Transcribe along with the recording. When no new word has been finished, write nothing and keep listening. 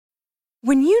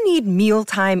When you need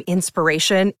mealtime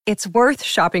inspiration, it's worth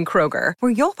shopping Kroger,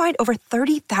 where you'll find over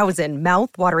 30,000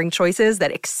 mouth-watering choices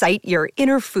that excite your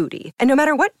inner foodie. And no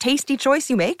matter what tasty choice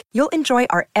you make, you'll enjoy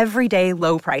our everyday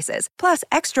low prices, plus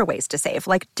extra ways to save,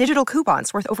 like digital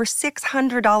coupons worth over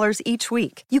 $600 each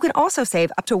week. You can also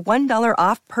save up to $1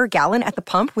 off per gallon at the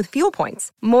pump with fuel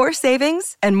points. More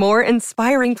savings and more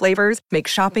inspiring flavors make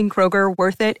shopping Kroger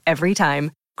worth it every time.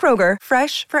 Kroger,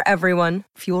 fresh for everyone.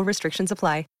 Fuel restrictions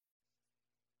apply.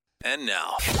 And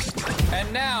now,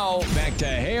 back to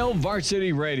Hail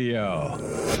Varsity Radio.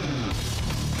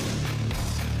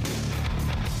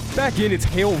 Back in, it's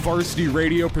Hail Varsity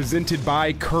Radio presented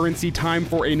by Currency. Time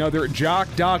for another Jock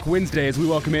Doc Wednesday as we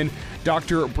welcome in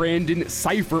Dr. Brandon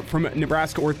Seifert from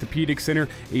Nebraska Orthopedic Center,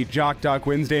 a Jock Doc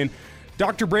Wednesday. And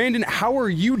Dr. Brandon, how are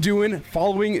you doing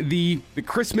following the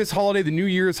Christmas holiday, the New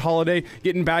Year's holiday,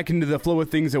 getting back into the flow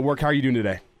of things at work? How are you doing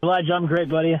today? Elijah, I'm great,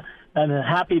 buddy. I'm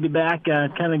happy to be back,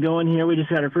 kind of going here. We just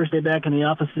got our first day back in the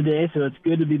office today, so it's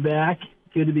good to be back.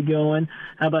 Good to be going.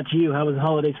 How about you? How was the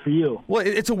holidays for you? Well,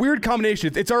 it's a weird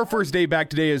combination. It's our first day back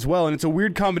today as well, and it's a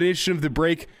weird combination of the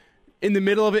break. In the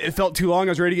middle of it, it felt too long.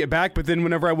 I was ready to get back, but then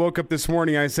whenever I woke up this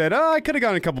morning, I said, I could have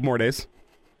gone a couple more days.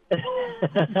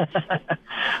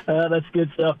 That's good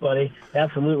stuff, buddy.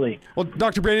 Absolutely. Well,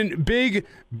 Dr. Brandon,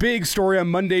 big story on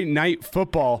Monday Night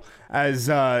Football as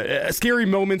scary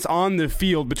moments on the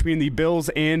field between the Bills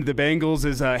and the Bengals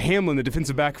as Hamlin, the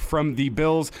defensive back from the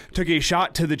Bills, took a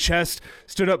shot to the chest,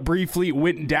 stood up briefly,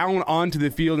 went down onto the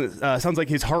field. It sounds like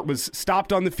his heart was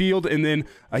stopped on the field, and then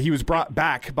he was brought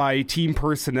back by team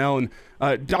personnel.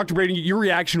 And Dr. Brandon, your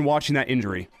reaction watching that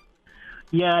injury?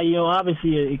 Yeah,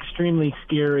 obviously an extremely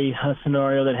scary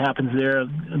scenario that happens there.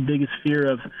 The biggest fear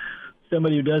of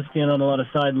somebody who does stand on a lot of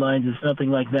sidelines is something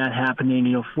like that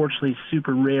happening. Fortunately,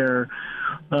 super rare.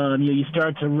 You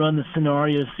start to run the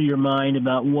scenarios through your mind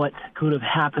about what could have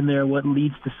happened there, what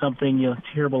leads to something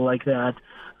terrible like that.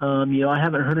 I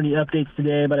haven't heard any updates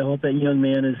today, but I hope that young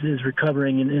man is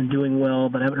recovering and doing well,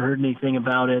 but I haven't heard anything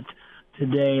about it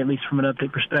today, at least from an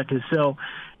update perspective. So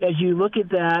as you look at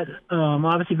that,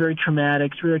 obviously very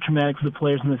traumatic. It's very traumatic for the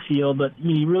players in the field, but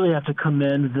you really have to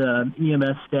commend the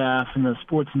EMS staff and the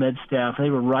sports med staff. They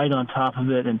were right on top of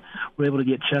it and were able to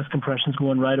get chest compressions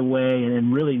going right away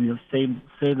and really save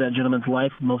that gentleman's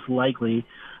life most likely.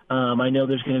 I know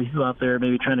there's going to be people out there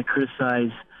maybe trying to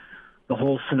criticize the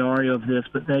whole scenario of this,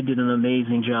 but they did an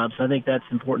amazing job. So I think that's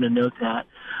important to note that.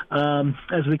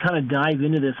 As we kind of dive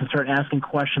into this and start asking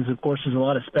questions, of course, there's a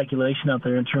lot of speculation out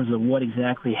there in terms of what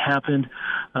exactly happened.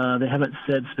 They haven't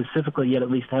said specifically yet,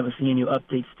 at least I haven't seen any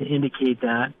updates to indicate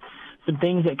that. Some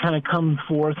things that kind of come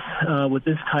forth with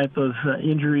this type of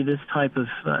injury, this type of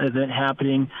event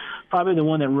happening, probably the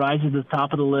one that rises to the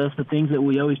top of the list, the things that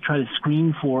we always try to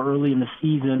screen for early in the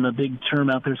season. A big term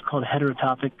out there is called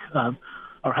heterotopic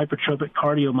or hypertrophic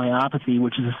cardiomyopathy,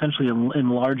 which is essentially an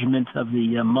enlargement of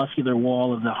the muscular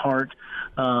wall of the heart.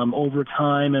 Over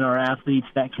time in our athletes,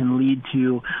 that can lead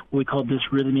to what we call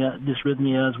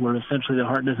dysrhythmias, where essentially the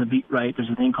heart doesn't beat right. There's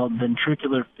a thing called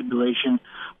ventricular fibrillation,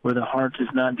 where the heart is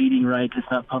not beating right, it's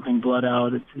not pumping blood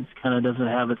out, it kind of doesn't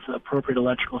have its appropriate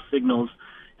electrical signals.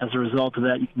 As a result of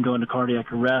that, you can go into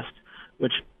cardiac arrest,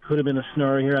 which could have been a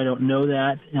scenario here. I don't know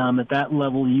that. At that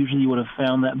level, usually you would have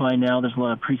found that by now. There's a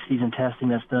lot of preseason testing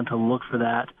that's done to look for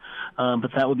that. But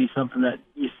that would be something that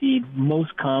you see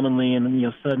most commonly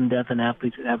in sudden death in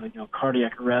athletes that have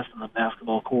cardiac arrest on the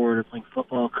basketball court or playing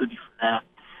football. Could be from that.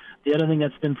 The other thing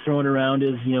that's been thrown around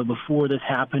is, before this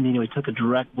happened, he took a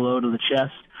direct blow to the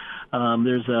chest.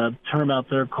 There's a term out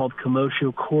there called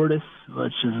commotio cordis,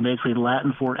 which is basically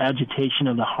Latin for agitation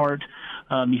of the heart.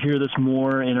 You hear this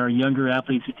more in our younger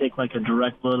athletes who take like a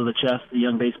direct blow to the chest. The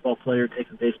young baseball player takes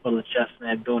a baseball to the chest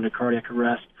and they go into cardiac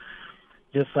arrest.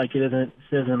 Just like it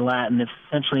says in Latin, it's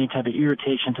essentially any type of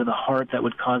irritation to the heart that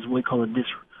would cause what we call a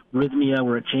dysrhythmia,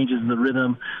 where it changes the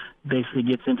rhythm, basically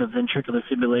gets into ventricular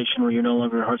fibrillation, where your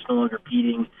heart's no longer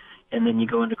beating, and then you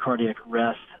go into cardiac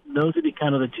arrest. Those would be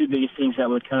kind of the two biggest things that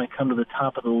would kind of come to the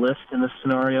top of the list in this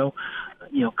scenario,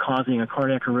 causing a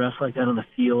cardiac arrest like that on the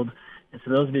field. And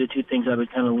so those would be the two things I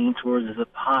would kind of lean towards as a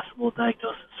possible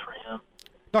diagnosis for him.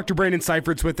 Dr. Brandon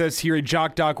Seifert's with us here at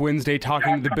Jock Doc Wednesday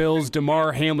talking the Bills.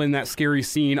 Damar Hamlin, that scary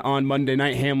scene on Monday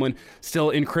night. Hamlin still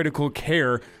in critical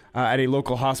care at a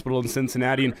local hospital in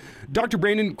Cincinnati. And Dr.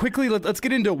 Brandon, quickly, let's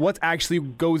get into what actually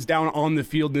goes down on the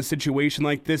field in a situation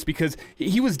like this, because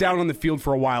he was down on the field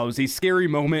for a while. It was a scary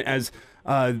moment as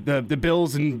the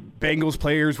Bills and Bengals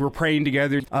players were praying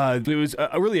together. It was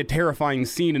really a terrifying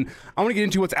scene, and I want to get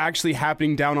into what's actually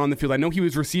happening down on the field. I know he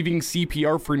was receiving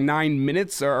CPR for 9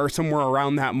 minutes or somewhere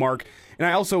around that mark, and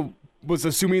I also was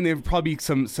assuming there would probably be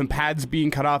some pads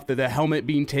being cut off, the helmet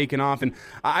being taken off. And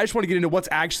I just want to get into what's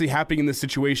actually happening in this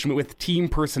situation with team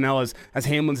personnel as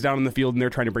Hamlin's down in the field and they're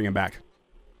trying to bring him back.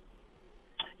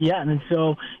 Yeah, and then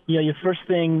so, your first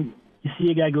thing, you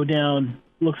see a guy go down,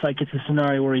 looks like it's a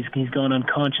scenario where he's gone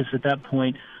unconscious at that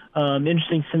point.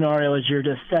 Interesting scenario is you're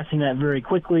assessing that very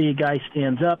quickly. A guy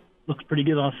stands up, looks pretty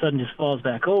good, all of a sudden just falls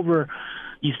back over.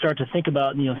 You start to think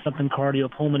about, something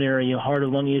cardiopulmonary, heart or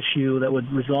lung issue that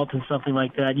would result in something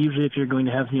like that. Usually if you're going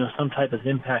to have, some type of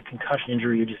impact concussion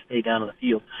injury, you just stay down on the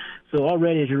field. So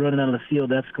already as you're running out of the field,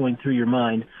 that's going through your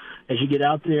mind. As you get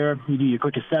out there, you do your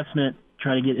quick assessment,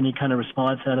 try to get any kind of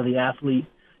response out of the athlete.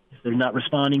 If they're not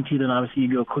responding to you, then obviously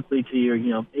you go quickly to your,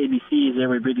 ABCs,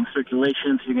 airway, breathing,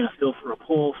 circulation. So you're going to feel for a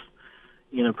pulse.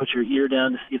 You're going to put your ear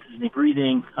down to see if there's any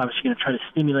breathing. Obviously you're going to try to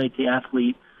stimulate the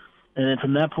athlete. And then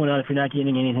from that point on, if you're not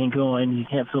getting anything going, you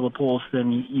can't feel the pulse, then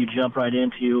you jump right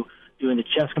into doing the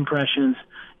chest compressions.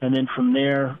 And then from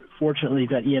there, fortunately, you've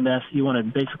got EMS. You want to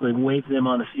basically wave them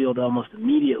on the field almost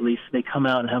immediately so they come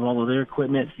out and have all of their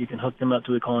equipment. So you can hook them up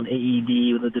to what we call an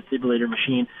AED with a defibrillator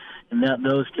machine. And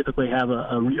those typically have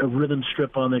a rhythm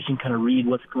strip on there so you can kind of read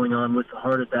what's going on with the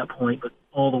heart at that point. But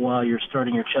all the while you're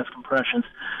starting your chest compressions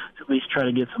to at least try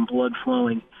to get some blood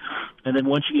flowing. And then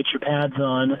once you get your pads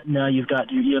on, now you've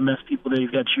got your EMS people there.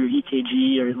 You've got your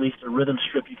EKG or at least a rhythm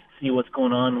strip. You can see what's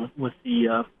going on with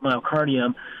the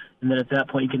myocardium. And then at that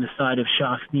point, you can decide if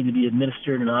shocks need to be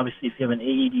administered. And obviously, if you have an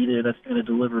AED there, that's going to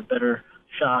deliver better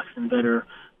shocks and better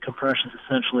compressions,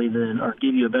 essentially, or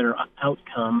give you a better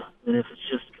outcome than if it's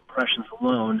just compressions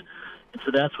alone. And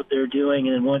so that's what they're doing.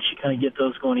 And then once you kind of get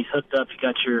those going, he's hooked up, you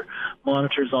got your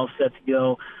monitors all set to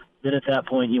go. Then at that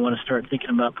point, you want to start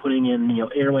thinking about putting in,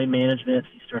 airway management. So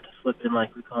you start to slip in,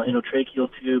 like we call endotracheal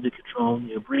tube to control,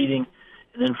 breathing.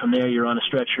 And then from there, you're on a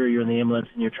stretcher, you're in the ambulance,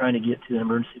 and you're trying to get to an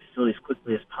emergency facility as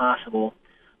quickly as possible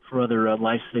for other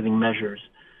life-saving measures.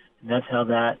 And that's how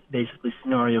that basically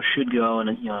scenario should go in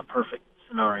a perfect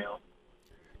scenario.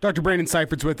 Dr. Brandon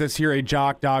Seifert's with us here at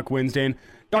Jock Doc Wednesday. And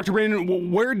Dr.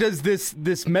 Brandon, where does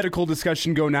this medical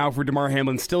discussion go now for Damar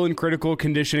Hamlin? Still in critical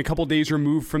condition, a couple days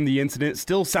removed from the incident.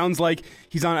 Still sounds like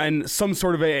he's on some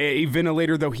sort of a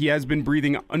ventilator, though he has been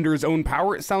breathing under his own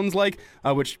power, it sounds like,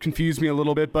 which confused me a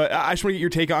little bit. But I just want to get your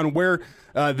take on where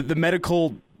the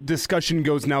medical discussion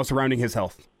goes now surrounding his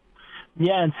health.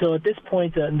 Yeah, and so at this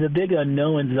point, the big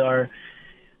unknowns are,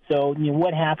 so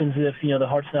what happens if the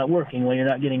heart's not working? Well, you're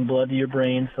not getting blood to your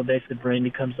brain, so basically the brain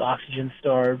becomes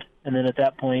oxygen-starved. And then at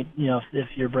that point, if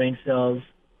your brain cells,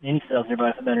 any cells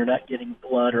nearby, for that matter, are not getting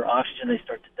blood or oxygen, they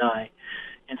start to die.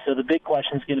 And so the big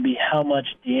question is going to be how much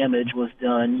damage was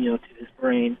done, to his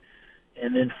brain.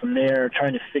 And then from there,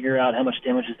 trying to figure out how much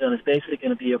damage is done is basically going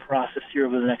to be a process here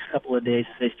over the next couple of days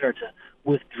as they start to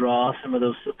withdraw some of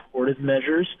those supportive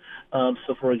measures.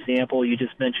 So, for example, you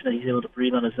just mentioned that he's able to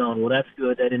breathe on his own. Well, that's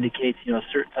good. That indicates, a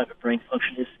certain type of brain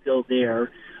function is still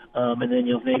there. And then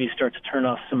you'll maybe start to turn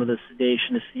off some of the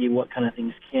sedation to see what kind of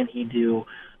things can he do.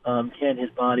 Can his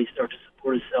body start to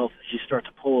support itself as you start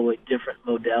to pull away different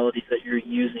modalities that you're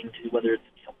using to, whether it's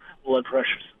blood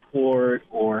pressure support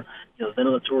or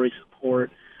ventilatory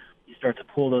support. You start to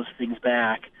pull those things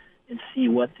back and see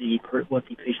what the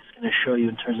patient's going to show you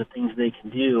in terms of things they can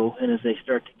do. And as they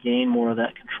start to gain more of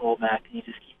that control back, you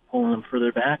just keep pulling them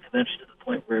further back, eventually to the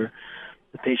point where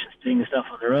the patient's doing the stuff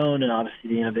on their own, and obviously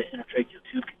the endotracheal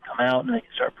tube can come out and they can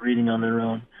start breathing on their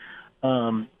own.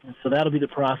 And so that'll be the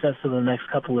process of the next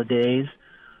couple of days.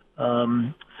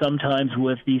 Sometimes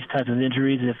with these types of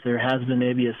injuries, if there has been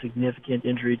maybe a significant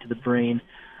injury to the brain,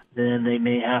 then they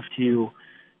may have to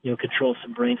control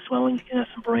some brain swelling. You can have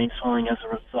some brain swelling as a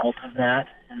result of that,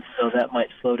 and so that might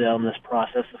slow down this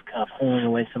process of kind of pulling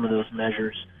away some of those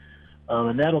measures.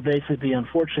 And that'll basically be,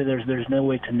 unfortunately, there's no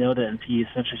way to know that until you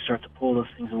essentially start to pull those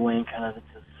things away, and kind of it's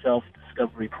a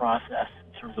self-discovery process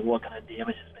in terms of what kind of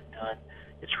damage has been done.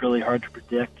 It's really hard to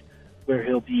predict where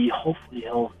he'll be. Hopefully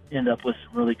he'll end up with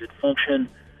some really good function,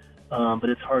 but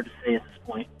it's hard to say at this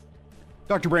point.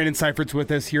 Dr. Brandon Seifert's with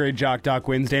us here at Jock Doc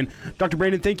Wednesday. And Dr.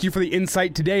 Brandon, thank you for the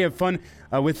insight today. Have fun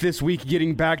with this week,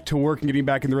 getting back to work and getting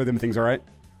back in the rhythm of things, all right?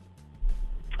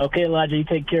 Okay, Elijah, you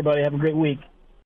take care, buddy. Have a great week.